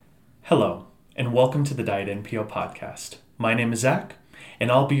Hello, and welcome to the Diet NPO podcast. My name is Zach, and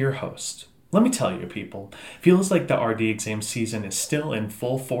I'll be your host. Let me tell you, people, feels like the RD exam season is still in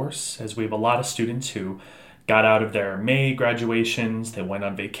full force as we have a lot of students who got out of their May graduations, they went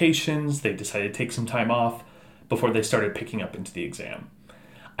on vacations, they decided to take some time off before they started picking up into the exam.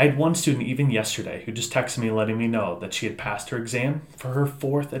 I had one student even yesterday who just texted me letting me know that she had passed her exam for her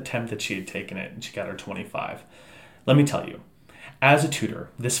fourth attempt that she had taken it, and she got her 25. Let me tell you, as a tutor,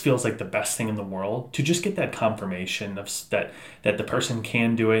 this feels like the best thing in the world to just get that confirmation of that the person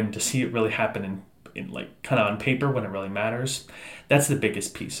can do it and to see it really happen in like kind of on paper when it really matters. That's the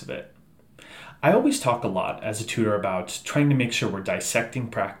biggest piece of it. I always talk a lot as a tutor about trying to make sure we're dissecting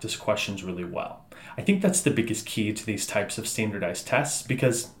practice questions really well. I think that's the biggest key to these types of standardized tests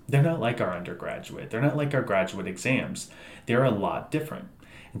because they're not like our undergraduate. They're not like our graduate exams. They're a lot different.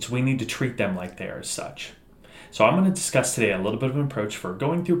 And so we need to treat them like they are as such. So I'm going to discuss today a little bit of an approach for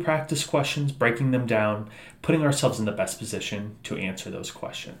going through practice questions, breaking them down, putting ourselves in the best position to answer those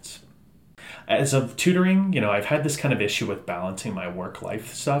questions. As of tutoring, I've had this kind of issue with balancing my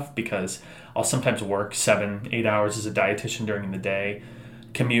work-life stuff because I'll sometimes work 7-8 hours as a dietitian during the day,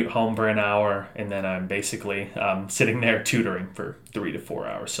 commute home for an hour, and then I'm basically sitting there tutoring for 3 to 4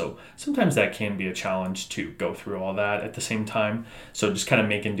 hours. So sometimes that can be a challenge to go through all that at the same time. So just kind of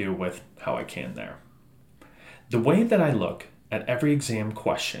making do with how I can there. The way that I look at every exam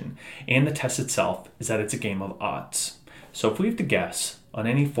question and the test itself is that it's a game of odds. So if we have to guess on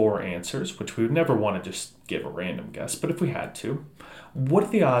any 4 answers, which we would never want to just give a random guess, but if we had to, what are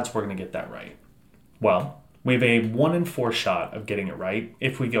the odds we're going to get that right? Well, we have a 1 in 4 shot of getting it right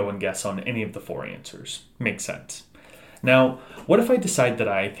if we go and guess on any of the 4 answers. Makes sense. Now, what if I decide that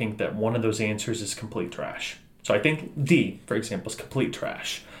I think that one of those answers is complete trash? So I think D, for example, is complete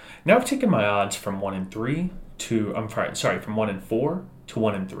trash. Now I've taken my odds from 1 in 3 from 1 in 4 to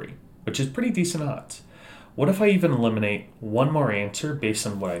 1 in 3, which is pretty decent odds. What if I even eliminate one more answer based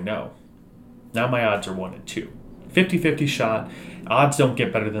on what I know? Now my odds are 1 in 2. 50-50 shot. Odds don't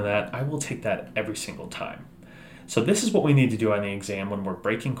get better than that. I will take that every single time. So this is what we need to do on the exam when we're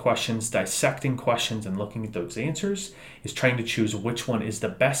breaking questions, dissecting questions, and looking at those answers, is trying to choose which one is the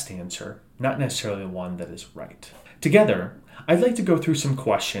best answer, not necessarily the one that is right. Together, I'd like to go through some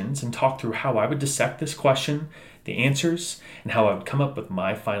questions and talk through how I would dissect this question, the answers, and how I would come up with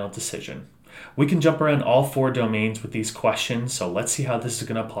my final decision. We can jump around all 4 domains with these questions, so let's see how this is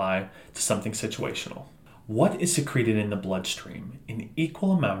going to apply to something situational. What is secreted in the bloodstream in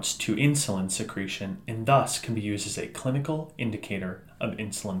equal amounts to insulin secretion and thus can be used as a clinical indicator of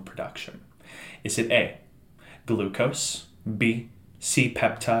insulin production? Is it A, glucose, B,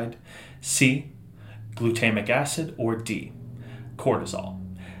 C-peptide, C, glutamic acid, or D, cortisol?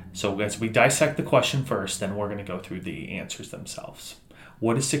 So as we dissect the question first, then we're going to go through the answers themselves.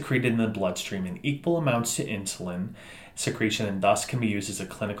 What is secreted in the bloodstream in equal amounts to insulin secretion and thus can be used as a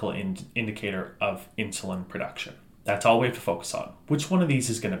clinical indicator of insulin production? That's all we have to focus on. Which one of these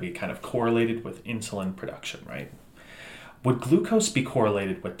is going to be kind of correlated with insulin production, right? Would glucose be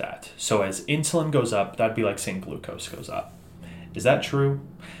correlated with that? So as insulin goes up, that'd be like saying glucose goes up. Is that true?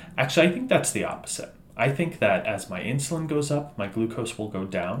 Actually, I think that's the opposite. I think that as my insulin goes up, my glucose will go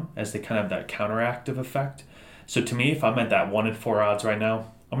down as they kind of have that counteractive effect. So to me, if I'm at that 1 in 4 odds right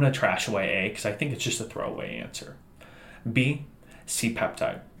now, I'm going to trash away A because I think it's just a throwaway answer. B,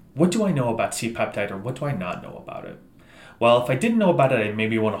 C-peptide. What do I know about C-peptide or what do I not know about it? Well, if I didn't know about it, I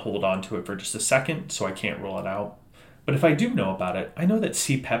maybe want to hold on to it for just a second so I can't rule it out. But if I do know about it, I know that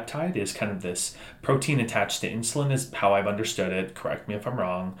C-peptide is kind of this protein attached to insulin is how I've understood it. Correct me if I'm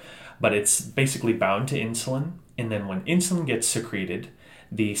wrong. But it's basically bound to insulin. And then when insulin gets secreted,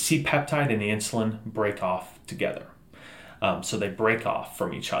 the C-peptide and the insulin break off together. So they break off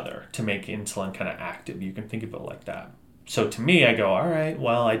from each other to make insulin kind of active. You can think of it like that. So to me, I go, all right,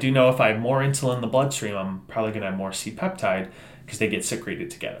 well, I do know if I have more insulin in the bloodstream, I'm probably going to have more C-peptide because they get secreted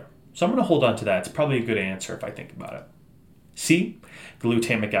together. So I'm going to hold on to that. It's probably a good answer if I think about it. C,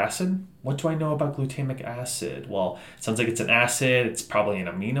 glutamic acid. What do I know about glutamic acid? Well, it sounds like it's an acid. It's probably an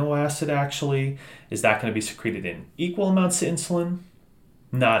amino acid, actually. Is that going to be secreted in equal amounts to insulin?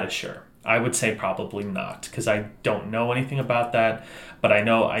 Not as sure. I would say probably not because I don't know anything about that. But I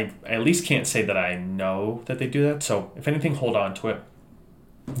know I at least can't say that I know that they do that. So if anything, hold on to it.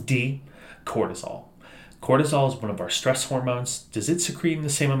 D, cortisol. Cortisol is one of our stress hormones. Does it secrete in the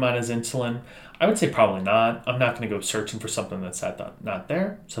same amount as insulin? I would say probably not. I'm not going to go searching for something that's not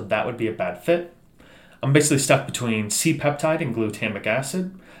there. So that would be a bad fit. I'm basically stuck between C-peptide and glutamic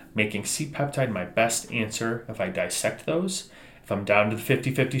acid, making C-peptide my best answer if I dissect those. If I'm down to the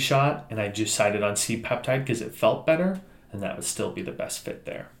 50-50 shot and I decided on C-peptide because it felt better, then that would still be the best fit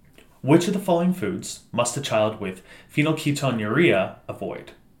there. Which of the following foods must a child with phenylketonuria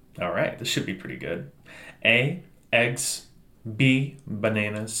avoid? All right, this should be pretty good. A, eggs, B,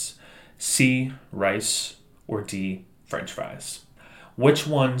 bananas, C, rice, or D, French fries. Which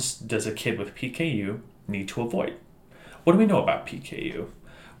ones does a kid with PKU need to avoid? What do we know about PKU?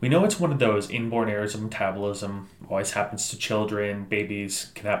 We know it's one of those inborn errors of metabolism. Always happens to children,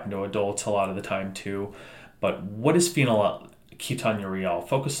 babies, can happen to adults a lot of the time too. But what is phenylketonuria all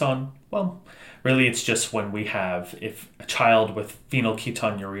focused on? Well, really it's just when if a child with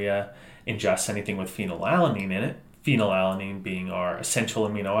phenylketonuria ingests anything with phenylalanine in it, phenylalanine being our essential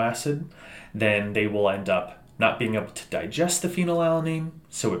amino acid, then they will end up not being able to digest the phenylalanine,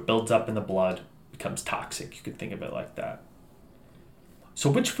 so it builds up in the blood, becomes toxic. You could think of it like that. So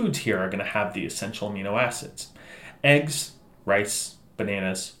which foods here are going to have the essential amino acids? Eggs, rice,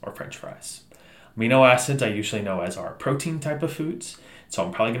 bananas, or French fries? Amino acids I usually know as our protein type of foods, so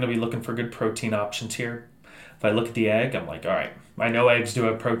I'm probably going to be looking for good protein options here. If I look at the egg, I'm like, all right, I know eggs do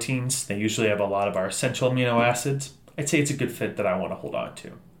have proteins. They usually have a lot of our essential amino acids. I'd say it's a good fit that I want to hold on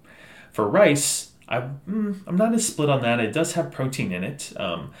to. For rice, I'm not as split on that. It does have protein in it.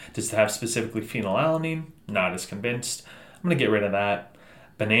 Does it have specifically phenylalanine? Not as convinced. I'm going to get rid of that.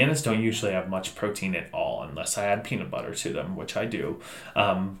 Bananas don't usually have much protein at all unless I add peanut butter to them, which I do.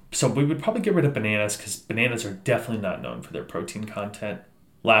 So we would probably get rid of bananas because bananas are definitely not known for their protein content.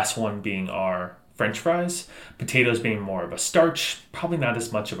 Last one being our French fries. Potatoes being more of a starch, probably not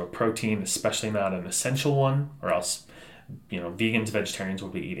as much of a protein, especially not an essential one, or else, vegans, vegetarians will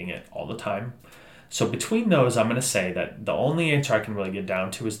be eating it all the time. So between those, I'm going to say that the only answer I can really get down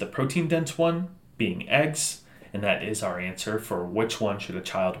to is the protein dense one, being eggs, and that is our answer for which one should a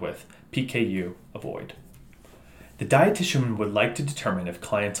child with PKU avoid. The dietitian would like to determine if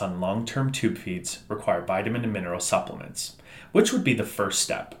clients on long-term tube feeds require vitamin and mineral supplements. Which would be the first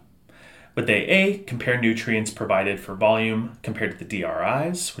step? Would they A, compare nutrients provided for volume compared to the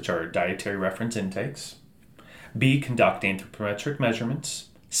DRIs, which are dietary reference intakes? B, conduct anthropometric measurements?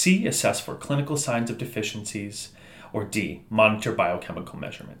 C, assess for clinical signs of deficiencies? Or D, monitor biochemical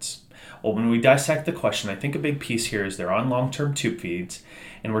measurements? Well, when we dissect the question, I think a big piece here is they're on long-term tube feeds,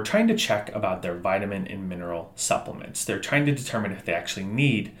 and we're trying to check about their vitamin and mineral supplements. They're trying to determine if they actually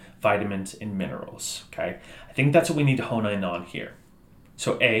need vitamins and minerals, okay? I think that's what we need to hone in on here.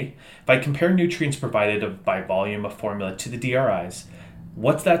 So A, if I compare nutrients provided by volume of formula to the DRIs,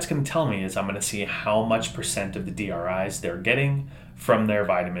 what that's going to tell me is I'm going to see how much percent of the DRIs they're getting from their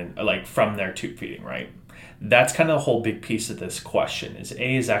from their tube feeding, right? That's kind of the whole big piece of this question is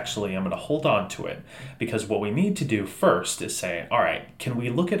A is actually, I'm going to hold on to it because what we need to do first is say, all right, can we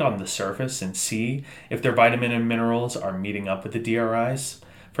look at on the surface and see if their vitamin and minerals are meeting up with the DRIs?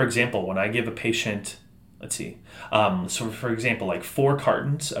 For example, when I give a patient, so for example, like 4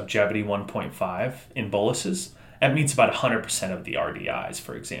 cartons of Jevity 1.5 in boluses, that means about 100% of the RDIs,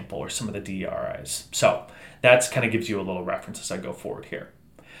 for example, or some of the DRIs. So that's kind of gives you a little reference as I go forward here.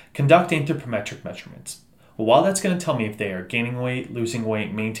 Conduct anthropometric measurements. Well, while that's going to tell me if they are gaining weight, losing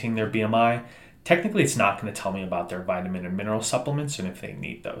weight, maintaining their BMI, technically it's not going to tell me about their vitamin and mineral supplements and if they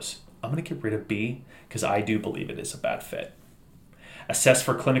need those. I'm going to get rid of B because I do believe it is a bad fit. Assess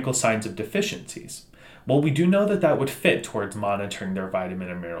for clinical signs of deficiencies. Well, we do know that would fit towards monitoring their vitamin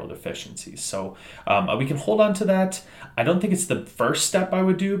and mineral deficiencies. So we can hold on to that. I don't think it's the first step I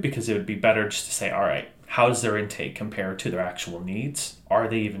would do because it would be better just to say, all right, how does their intake compare to their actual needs? Are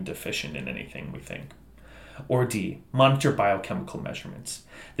they even deficient in anything, we think? Or D, monitor biochemical measurements.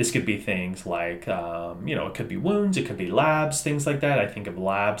 This could be things like, it could be wounds, it could be labs, things like that. I think of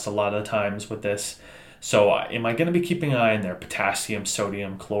labs a lot of the times with this. So am I going to be keeping an eye on their potassium,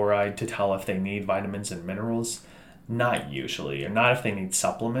 sodium, chloride to tell if they need vitamins and minerals? Not usually, or not if they need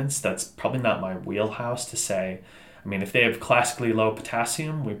supplements. That's probably not my wheelhouse to say. I mean, if they have classically low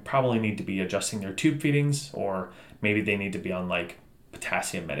potassium, we probably need to be adjusting their tube feedings, or maybe they need to be on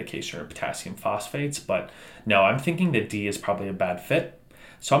potassium medication or potassium phosphates. But no, I'm thinking that D is probably a bad fit.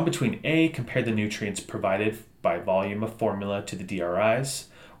 So I'm between A, compare the nutrients provided by volume of formula to the DRIs,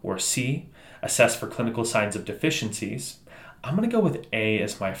 or C, assess for clinical signs of deficiencies. I'm going to go with A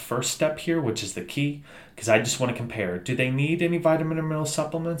as my first step here, which is the key, because I just want to compare. Do they need any vitamin or mineral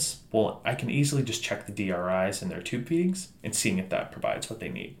supplements? Well, I can easily just check the DRIs in their tube feedings and seeing if that provides what they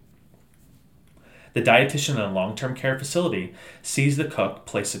need. The dietitian in a long-term care facility sees the cook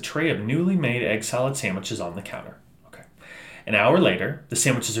place a tray of newly made egg salad sandwiches on the counter. Okay. An hour later, the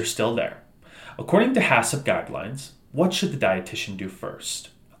sandwiches are still there. According to HACCP guidelines, what should the dietitian do first?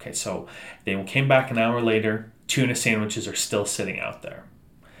 Okay, so they came back an hour later, tuna sandwiches are still sitting out there.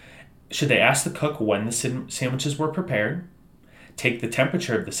 Should they ask the cook when the sandwiches were prepared? take the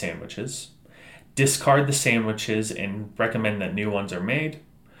temperature of the sandwiches, discard the sandwiches and recommend that new ones are made,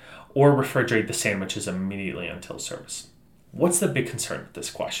 or refrigerate the sandwiches immediately until service. What's the big concern with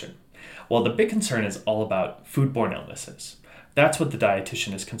this question? Well, the big concern is all about foodborne illnesses. That's what the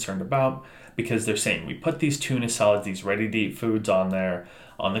dietitian is concerned about, because they're saying we put these tuna salads, these ready-to-eat foods on there,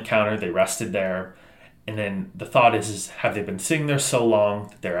 on the counter, they rested there, and then the thought is have they been sitting there so long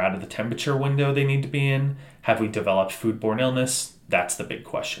that they're out of the temperature window they need to be in? Have we developed foodborne illness? That's the big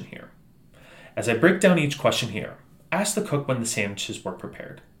question here. As I break down each question here, ask the cook when the sandwiches were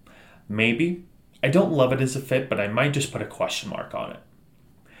prepared. Maybe. I don't love it as a fit, but I might just put a question mark on it.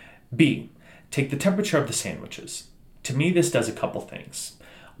 B. Take the temperature of the sandwiches. To me, this does a couple things.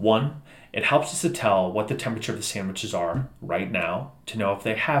 One, it helps us to tell what the temperature of the sandwiches are right now to know if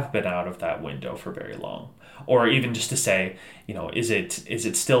they have been out of that window for very long. Or even just to say, is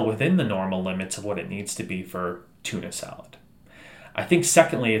it still within the normal limits of what it needs to be for tuna salad? I think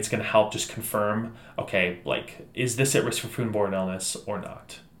secondly, it's going to help just confirm, is this at risk for foodborne illness or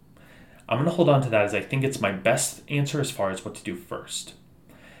not? I'm going to hold on to that as I think it's my best answer as far as what to do first.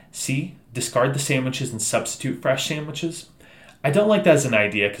 C, discard the sandwiches and substitute fresh sandwiches. I don't like that as an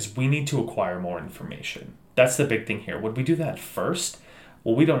idea because we need to acquire more information. That's the big thing here. Would we do that first?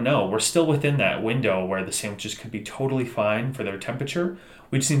 Well, we don't know. We're still within that window where the sandwiches could be totally fine for their temperature.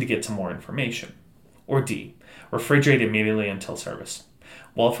 We just need to get some more information. Or D, refrigerate immediately until service.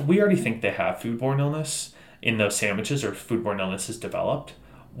 Well, if we already think they have foodborne illness in those sandwiches or foodborne illness is developed,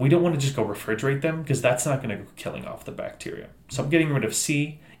 we don't want to just go refrigerate them because that's not going to go killing off the bacteria. So I'm getting rid of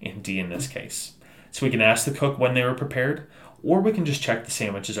C and D in this case. So we can ask the cook when they were prepared, or we can just check the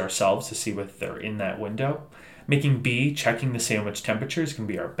sandwiches ourselves to see if they're in that window. Making B, checking the sandwich temperatures, can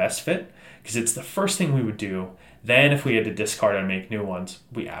be our best fit because it's the first thing we would do. Then if we had to discard and make new ones,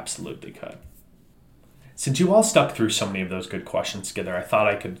 we absolutely could. Since you all stuck through so many of those good questions together, I thought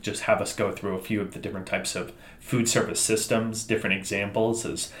I could just have us go through a few of the different types of food service systems, different examples,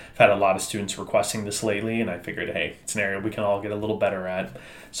 as I've had a lot of students requesting this lately, and I figured, hey, it's an area we can all get a little better at.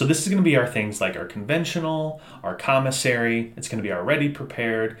 So this is going to be our things like our conventional, our commissary, it's going to be our ready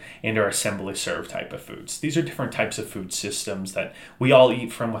prepared, and our assembly serve type of foods. These are different types of food systems that we all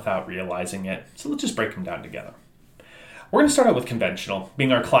eat from without realizing it. So let's just break them down together. We're going to start out with conventional,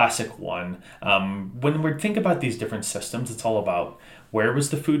 being our classic one. When we think about these different systems, it's all about where was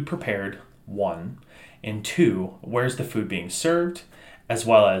the food prepared, one, and two, where's the food being served, as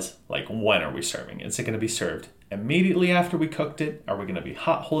well as when are we serving it? Is it going to be served immediately after we cooked it? Are we going to be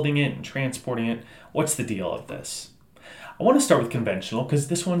hot holding it and transporting it? What's the deal of this? I want to start with conventional because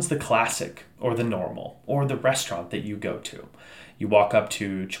this one's the classic or the normal or the restaurant that you go to. You walk up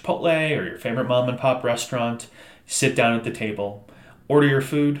to Chipotle or your favorite mom and pop restaurant, sit down at the table, order your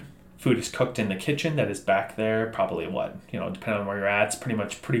food. Food is cooked in the kitchen that is back there, probably depending on where you're at,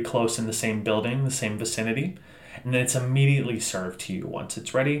 it's pretty close in the same building, the same vicinity. And then it's immediately served to you once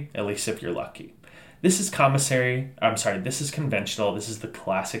it's ready, at least if you're lucky. This is this is conventional. This is the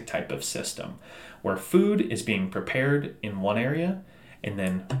classic type of system where food is being prepared in one area and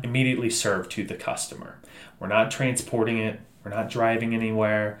then immediately served to the customer. We're not transporting it. We're not driving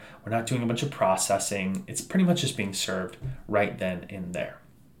anywhere. We're not doing a bunch of processing. It's pretty much just being served right then and there.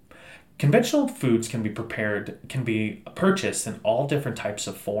 Conventional foods can be purchased in all different types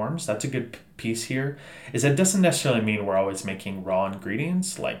of forms. That's a good piece here, is that it doesn't necessarily mean we're always making raw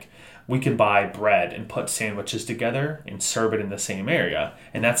ingredients. Like we can buy bread and put sandwiches together and serve it in the same area,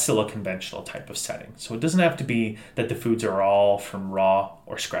 and that's still a conventional type of setting. So it doesn't have to be that the foods are all from raw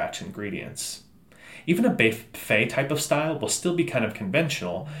or scratch ingredients. Even a buffet type of style will still be kind of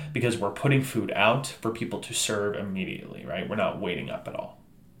conventional because we're putting food out for people to serve immediately, right? We're not waiting up at all.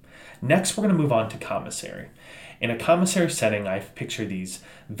 Next, we're going to move on to commissary. In a commissary setting, I picture these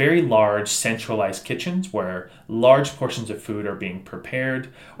very large centralized kitchens where large portions of food are being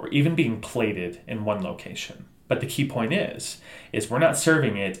prepared or even being plated in one location. But the key point is we're not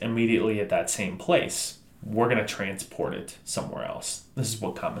serving it immediately at that same place. We're going to transport it somewhere else. This is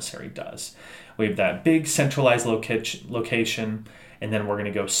what commissary does. We have that big centralized location, and then we're going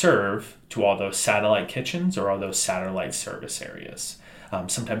to go serve to all those satellite kitchens or all those satellite service areas.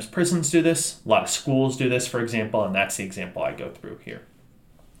 Sometimes prisons do this. A lot of schools do this, for example, and that's the example I go through here.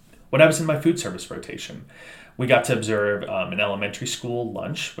 When I was in my food service rotation, we got to observe an elementary school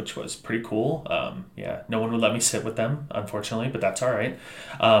lunch, which was pretty cool. No one would let me sit with them, unfortunately, but that's all right.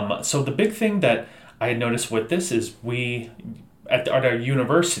 So the big thing that I had noticed with this is at our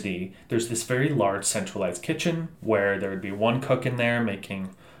university, there's this very large centralized kitchen where there would be one cook in there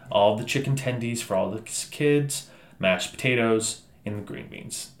making all the chicken tendies for all the kids, mashed potatoes, and the green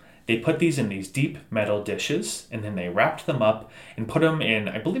beans. They put these in these deep metal dishes, and then they wrapped them up and put them in,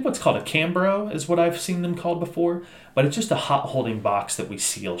 I believe what's called a Cambro is what I've seen them called before, but it's just a hot holding box that we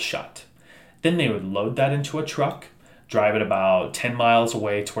seal shut. Then they would load that into a truck, drive it about 10 miles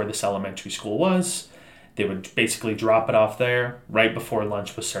away to where this elementary school was. They would basically drop it off there right before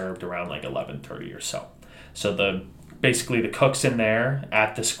lunch was served around like 11:30 or so. So basically the cooks in there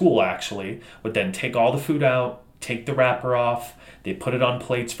at the school actually would then take all the food out, take the wrapper off, they'd put it on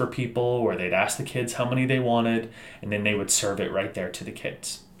plates for people, or they'd ask the kids how many they wanted, and then they would serve it right there to the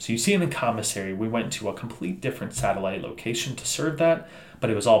kids. So you see in the commissary, we went to a complete different satellite location to serve that, but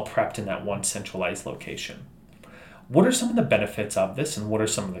it was all prepped in that one centralized location. What are some of the benefits of this, and what are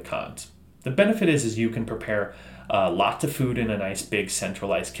some of the cons? The benefit is you can prepare lots of food in a nice big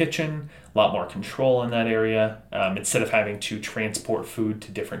centralized kitchen, a lot more control in that area. Instead of having to transport food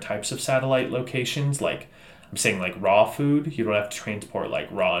to different types of satellite locations, like I'm saying like raw food, you don't have to transport like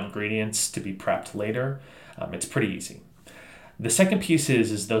raw ingredients to be prepped later. It's pretty easy. The second piece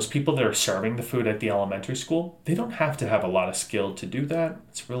is those people that are serving the food at the elementary school, they don't have to have a lot of skill to do that.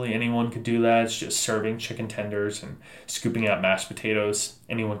 It's really anyone could do that. It's just serving chicken tenders and scooping out mashed potatoes.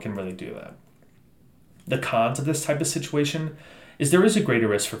 Anyone can really do that. The cons of this type of situation is there is a greater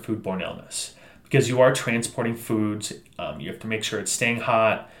risk for foodborne illness because you are transporting foods. You have to make sure it's staying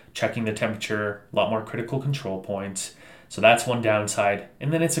hot, checking the temperature, a lot more critical control points. So that's one downside.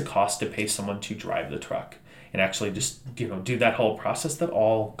 And then it's a cost to pay someone to drive the truck and actually just do that whole process. That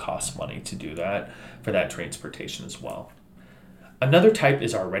all costs money to do that for that transportation as well. Another type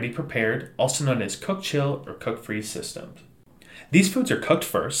is already prepared, also known as cook chill or cook freeze systems. These foods are cooked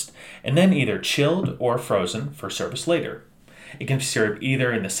first and then either chilled or frozen for service later. It can be served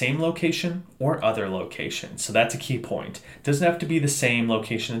either in the same location or other locations. So that's a key point. It doesn't have to be the same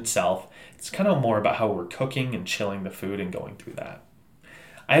location itself. It's kind of more about how we're cooking and chilling the food and going through that.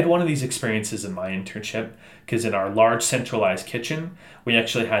 I had one of these experiences in my internship because in our large centralized kitchen, we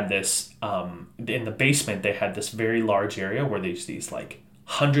actually had this, in the basement, they had this very large area where there's these like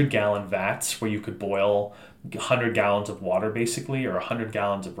 100-gallon vats where you could boil 100 gallons of water basically, or 100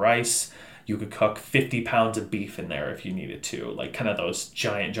 gallons of rice. You could cook 50 pounds of beef in there if you needed to, like kind of those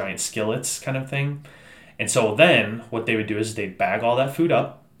giant skillets kind of thing. And so then what they would do is they'd bag all that food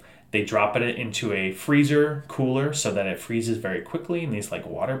up. They drop it into a freezer cooler so that it freezes very quickly in these like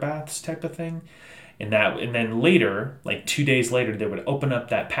water baths type of thing. And then later, like 2 days later, they would open up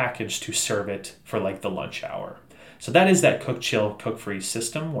that package to serve it for like the lunch hour. So that is that cook chill, cook freeze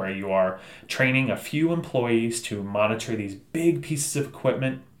system where you are training a few employees to monitor these big pieces of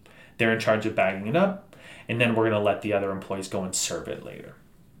equipment. They're in charge of bagging it up, and then we're going to let the other employees go and serve it later.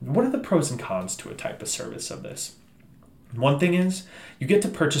 What are the pros and cons to a type of service of this? One thing is you get to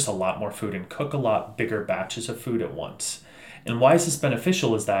purchase a lot more food and cook a lot bigger batches of food at once. And why is this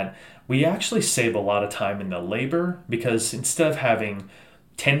beneficial is that we actually save a lot of time in the labor because instead of having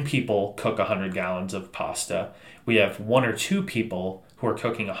 10 people cook 100 gallons of pasta, we have 1 or 2 people who are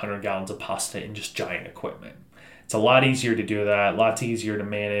cooking 100 gallons of pasta in just giant equipment. It's a lot easier to do that, lots easier to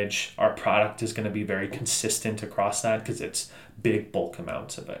manage. Our product is going to be very consistent across that because it's big bulk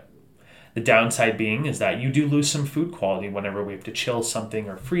amounts of it. The downside being is that you do lose some food quality whenever we have to chill something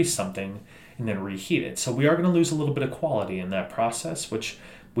or freeze something and then reheat it. So we are going to lose a little bit of quality in that process, which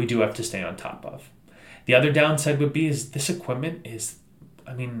we do have to stay on top of. The other downside would be is this equipment is,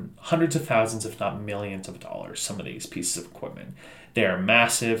 hundreds of thousands, if not millions of dollars, some of these pieces of equipment. They are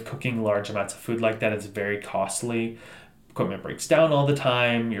massive. Cooking large amounts of food like that is very costly. Equipment breaks down all the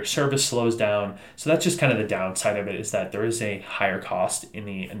time, your service slows down. So that's just kind of the downside of it is that there is a higher cost in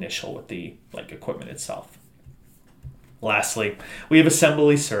the initial with the equipment itself. Lastly, we have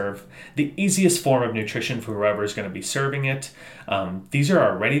Assembly Serve, the easiest form of nutrition for whoever is going to be serving it. These are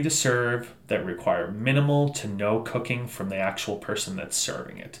our ready to serve that require minimal to no cooking from the actual person that's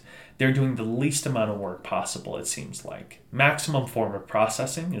serving it. They're doing the least amount of work possible, it seems like. Maximum form of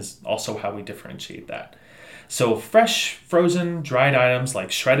processing is also how we differentiate that. So fresh, frozen, dried items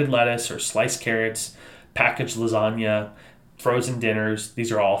like shredded lettuce or sliced carrots, packaged lasagna, frozen dinners,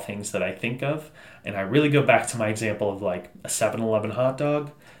 these are all things that I think of. And I really go back to my example of like a 7-Eleven hot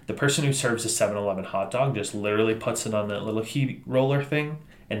dog. The person who serves a 7-Eleven hot dog just literally puts it on that little heat roller thing,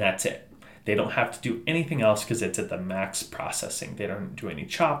 and that's it. They don't have to do anything else because it's at the max processing. They don't do any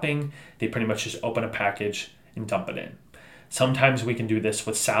chopping. They pretty much just open a package and dump it in. Sometimes we can do this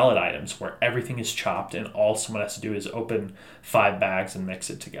with salad items where everything is chopped and all someone has to do is open 5 bags and mix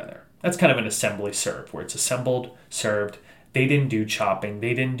it together. That's kind of an assembly serve where it's assembled, served. They didn't do chopping.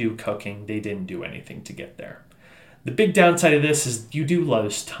 They didn't do cooking. They didn't do anything to get there. The big downside of this is you do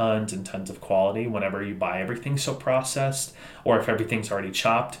lose tons and tons of quality whenever you buy everything so processed or if everything's already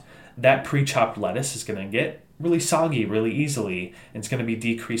chopped. that pre-chopped lettuce is going to get really soggy really easily, and it's going to be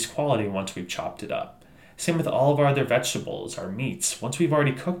decreased quality once we've chopped it up. Same with all of our other vegetables, our meats. Once we've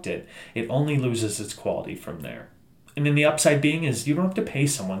already cooked it, it only loses its quality from there. And then the upside being is you don't have to pay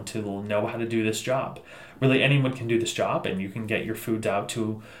someone to know how to do this job. Really, anyone can do this job, and you can get your foods out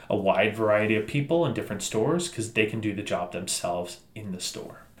to a wide variety of people in different stores because they can do the job themselves in the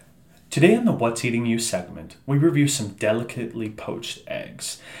store. Today on the What's Eating You segment, we review some delicately poached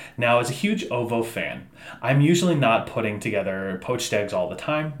eggs. Now, as a huge ovo fan, I'm usually not putting together poached eggs all the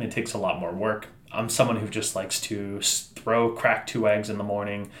time. It takes a lot more work. I'm someone who just likes to crack 2 eggs in the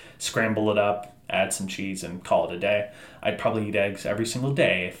morning, scramble it up, add some cheese, and call it a day. I'd probably eat eggs every single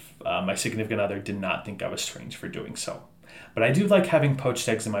day if my significant other did not think I was strange for doing so. But I do like having poached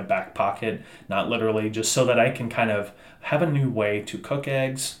eggs in my back pocket, not literally, just so that I can kind of have a new way to cook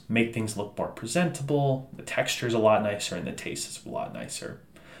eggs, make things look more presentable, the texture is a lot nicer, and the taste is a lot nicer.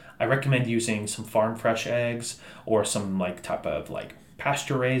 I recommend using some farm fresh eggs or some type of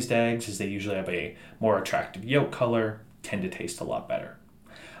pasture raised eggs, as they usually have a more attractive yolk color, tend to taste a lot better.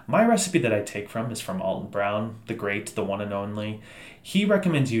 My recipe that I take from is from Alton Brown, the great, the one and only. He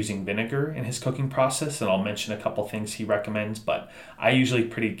recommends using vinegar in his cooking process, and I'll mention a couple things he recommends, but I usually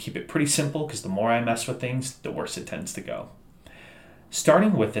keep it pretty simple because the more I mess with things, the worse it tends to go.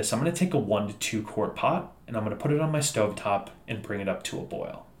 Starting with this, I'm going to take a 1 to 2 quart pot, and I'm going to put it on my stovetop and bring it up to a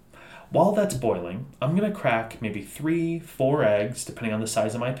boil. While that's boiling, I'm going to crack maybe 3-4 eggs, depending on the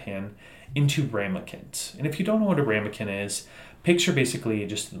size of my pan, into ramekins. And if you don't know what a ramekin is, picture basically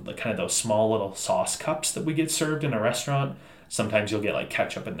just kind of those small little sauce cups that we get served in a restaurant. Sometimes you'll get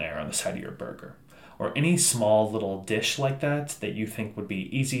ketchup in there on the side of your burger. Or any small little dish like that you think would be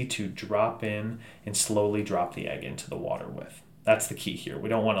easy to drop in and slowly drop the egg into the water with. That's the key here. We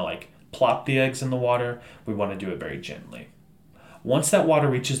don't want to plop the eggs in the water. We want to do it very gently. Once that water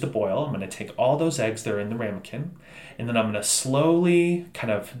reaches the boil, I'm going to take all those eggs that are in the ramekin, and then I'm going to slowly kind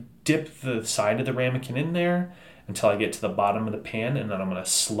of dip the side of the ramekin in there until I get to the bottom of the pan, and then I'm going to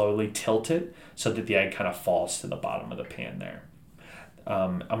slowly tilt it so that the egg kind of falls to the bottom of the pan there.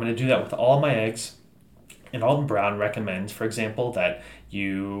 I'm going to do that with all my eggs, and Alton Brown recommends, for example, that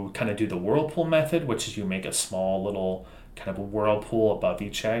you kind of do the whirlpool method, which is you make a small little kind of a whirlpool above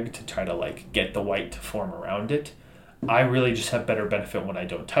each egg to try to get the white to form around it. I really just have better benefit when I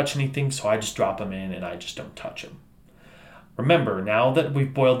don't touch anything, so I just drop them in and I just don't touch them. Remember, now that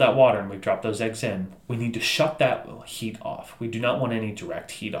we've boiled that water and we've dropped those eggs in, we need to shut that heat off. We do not want any direct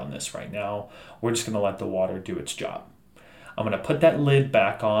heat on this right now. We're just going to let the water do its job. I'm going to put that lid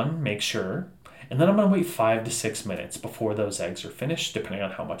back on, make sure, and then I'm going to wait 5 to 6 minutes before those eggs are finished, depending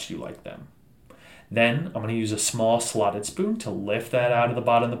on how much you like them. Then I'm going to use a small slotted spoon to lift that out of the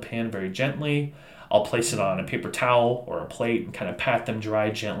bottom of the pan very gently. I'll place it on a paper towel or a plate and kind of pat them dry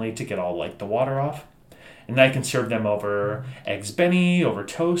gently to get all the water off. And then I can serve them over eggs benny, over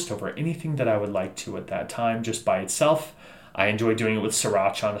toast, over anything that I would like to at that time, just by itself. I enjoy doing it with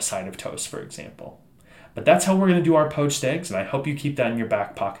sriracha on a side of toast, for example. But that's how we're going to do our poached eggs, and I hope you keep that in your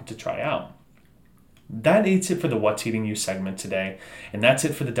back pocket to try out. That is it for the What's Eating You segment today, and that's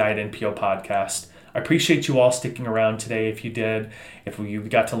it for the Diet NPO podcast. I appreciate you all sticking around today if you did. If you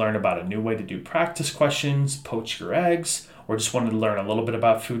got to learn about a new way to do practice questions, poach your eggs, or just wanted to learn a little bit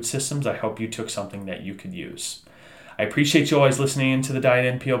about food systems, I hope you took something that you could use. I appreciate you always listening into the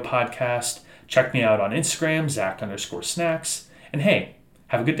Diet NPO podcast. Check me out on Instagram, Zach_snacks. And hey,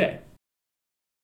 have a good day.